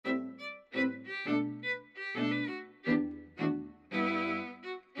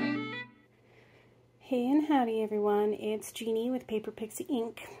Howdy everyone, it's Jeannie with Paper Pixie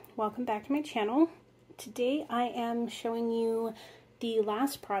Ink. Welcome back to my channel. Today I am showing you the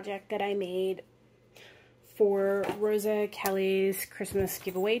last project that I made for Rosa Kelly's Christmas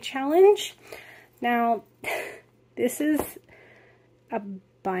giveaway challenge. Now, this is a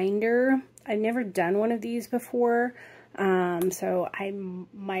binder. I've never done one of these before, so I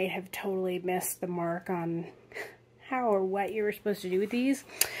might have totally missed the mark on how or what you were supposed to do with these,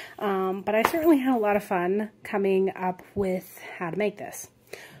 but I certainly had a lot of fun coming up with how to make this.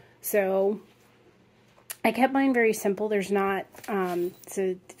 So I kept mine very simple. There's not, it's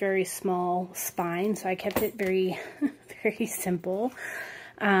a very small spine, so I kept it very, very simple.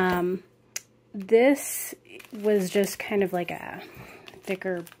 This was just kind of like a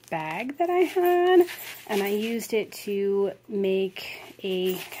thicker bag that I had, and I used it to make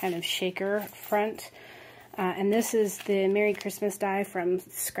a kind of shaker front. And this is the Merry Christmas die from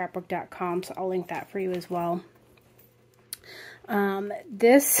Scrapbook.com, so I'll link that for you as well.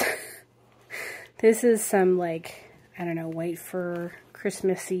 This is some, like, I don't know, white fur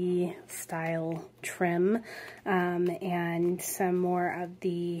Christmassy style trim, and some more of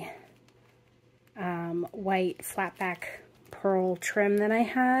the white flat back pearl trim that I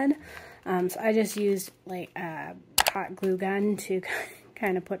had. So I just used like a hot glue gun to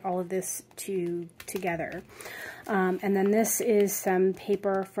kind of put all of this together. And then this is some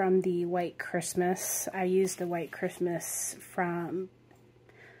paper from the White Christmas. I used the White Christmas from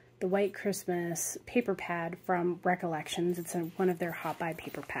the White Christmas paper pad from Recollections. It's one of their hot buy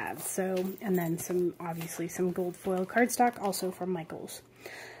paper pads. So, and then obviously some gold foil cardstock, also from Michaels.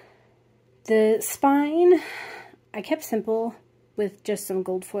 The spine, I kept simple with just some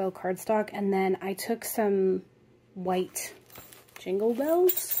gold foil cardstock, and then I took some white jingle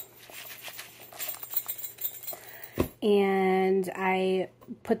bells and I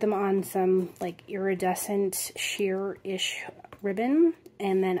put them on some like iridescent sheer-ish ribbon,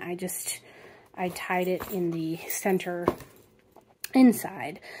 and then I tied it in the center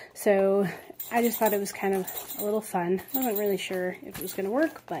inside. So I just thought it was kind of a little fun. I wasn't really sure if it was going to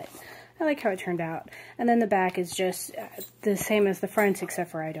work, but I like how it turned out. And then the back is just the same as the front, except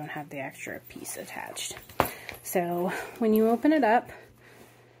for I don't have the extra piece attached. So when you open it up,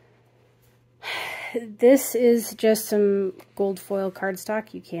 this is just some gold foil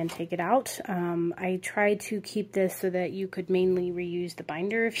cardstock. You can take it out. I tried to keep this so that you could mainly reuse the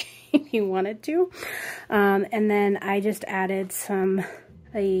binder if you wanted to. And then I just added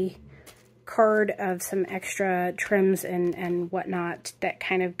a card of some extra trims and whatnot that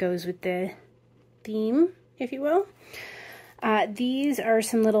kind of goes with the theme, if you will. These are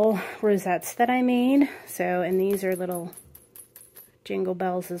some little rosettes that I made. So, and these are little jingle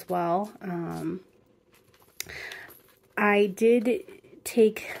bells as well. I did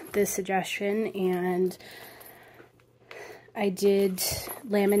take this suggestion and I did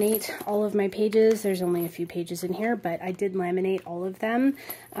laminate all of my pages. There's only a few pages in here, but I did laminate all of them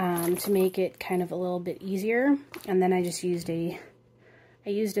to make it kind of a little bit easier. And then I just used I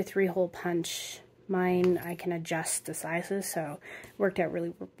used a 3-hole punch. Mine, I can adjust the sizes, so it worked out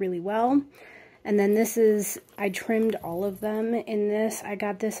really, really well. And then this is, I trimmed all of them in this. I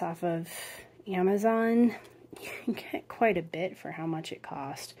got this off of Amazon. You can get quite a bit for how much it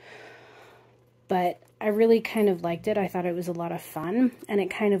cost. But I really kind of liked it. I thought it was a lot of fun, and it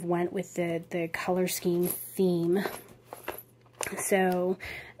kind of went with the color scheme theme. So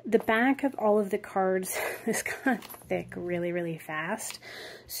the back of all of the cards, this got thick really, really fast.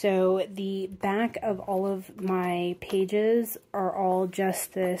 So the back of all of my pages are all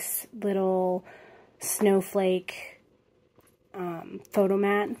just this little snowflake photo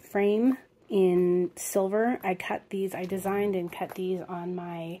mat frame in silver. I designed and cut these on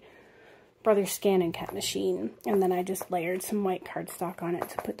my brother's scan and cut machine, and then I just layered some white cardstock on it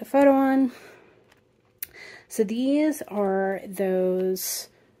to put the photo on. So these are those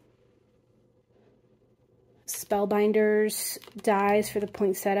Spellbinders dies for the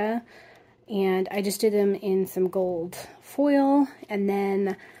poinsettia, and I just did them in some gold foil, and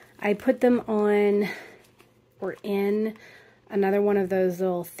then I put them on or in another one of those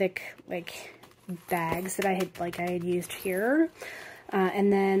little thick like bags that I had used here.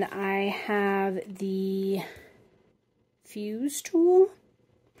 And then I have the fuse tool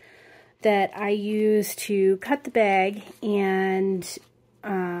that I use to cut the bag and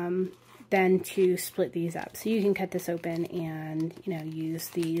then to split these up. So you can cut this open and, you know, use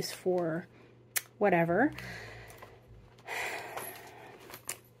these for whatever.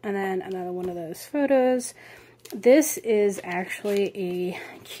 And then another one of those photos. This is actually a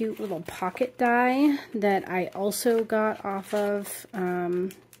cute little pocket die that I also got off of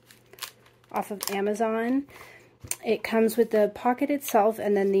off of Amazon. It comes with the pocket itself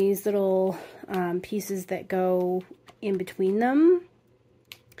and then these little pieces that go in between them.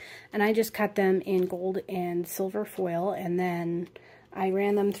 And I just cut them in gold and silver foil, and then I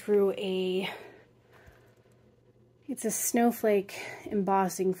ran them through it's a snowflake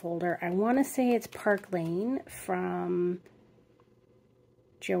embossing folder. I want to say it's Park Lane from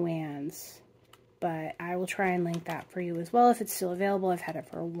Joann's, but I will try and link that for you as well if it's still available. I've had it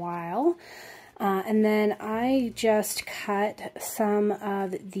for a while. And then I just cut some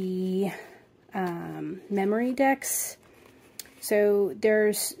of the memory decks. So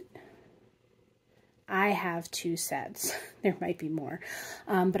I have 2 sets. There might be more.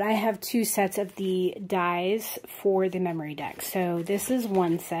 But I have 2 sets of the dies for the memory deck. So this is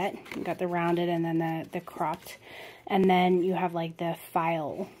one set. You got the rounded and then the cropped. And then you have like the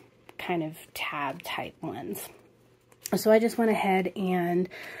file kind of tab type ones. So I just went ahead and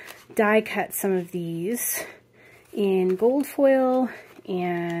die cut some of these in gold foil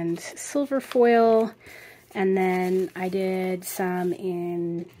and silver foil. And then I did some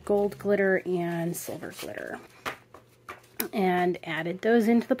in gold glitter and silver glitter. And added those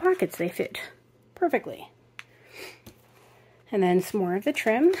into the pockets. They fit perfectly. And then some more of the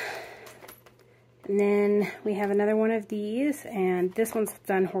trim. And then we have another one of these. And this one's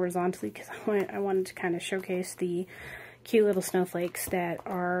done horizontally because I wanted to kind of showcase the cute little snowflakes that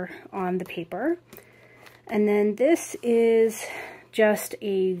are on the paper. And then this is just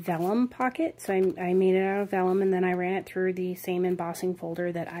a vellum pocket. So I made it out of vellum and then I ran it through the same embossing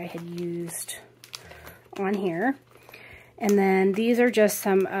folder that I had used on here. And then these are just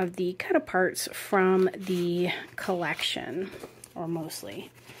some of the cut aparts from the collection, or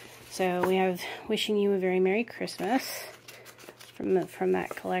mostly. So we have Wishing You a Very Merry Christmas from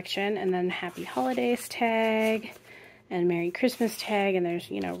that collection, and then Happy Holidays tag and Merry Christmas tag, and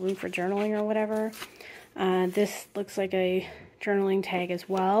there's, you know, room for journaling or whatever. This looks like a journaling tag as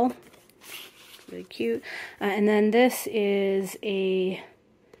well. Really cute. And then this is a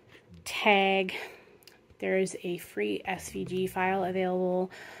tag. There's a free SVG file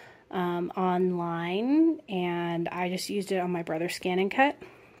available online, and I just used it on my brother's scan and cut,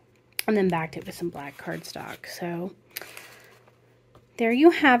 and then backed it with some black cardstock. So there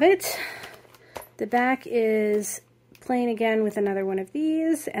you have it. The back is plain again with another one of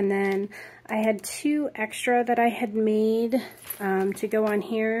these, and then I had 2 extra that I had made to go on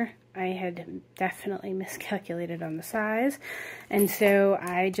here. I had definitely miscalculated on the size, and so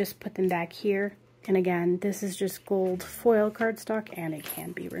I just put them back here. And again, this is just gold foil cardstock, and it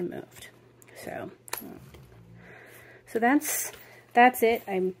can be removed. So that's it.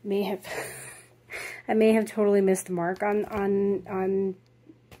 I may have totally missed the mark on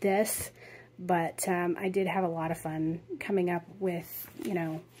this. But I did have a lot of fun coming up with, you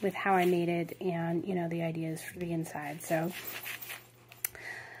know, with how I made it and, you know, the ideas for the inside. So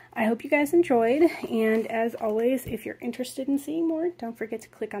I hope you guys enjoyed. And as always, if you're interested in seeing more, don't forget to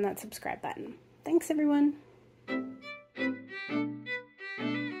click on that subscribe button. Thanks, everyone.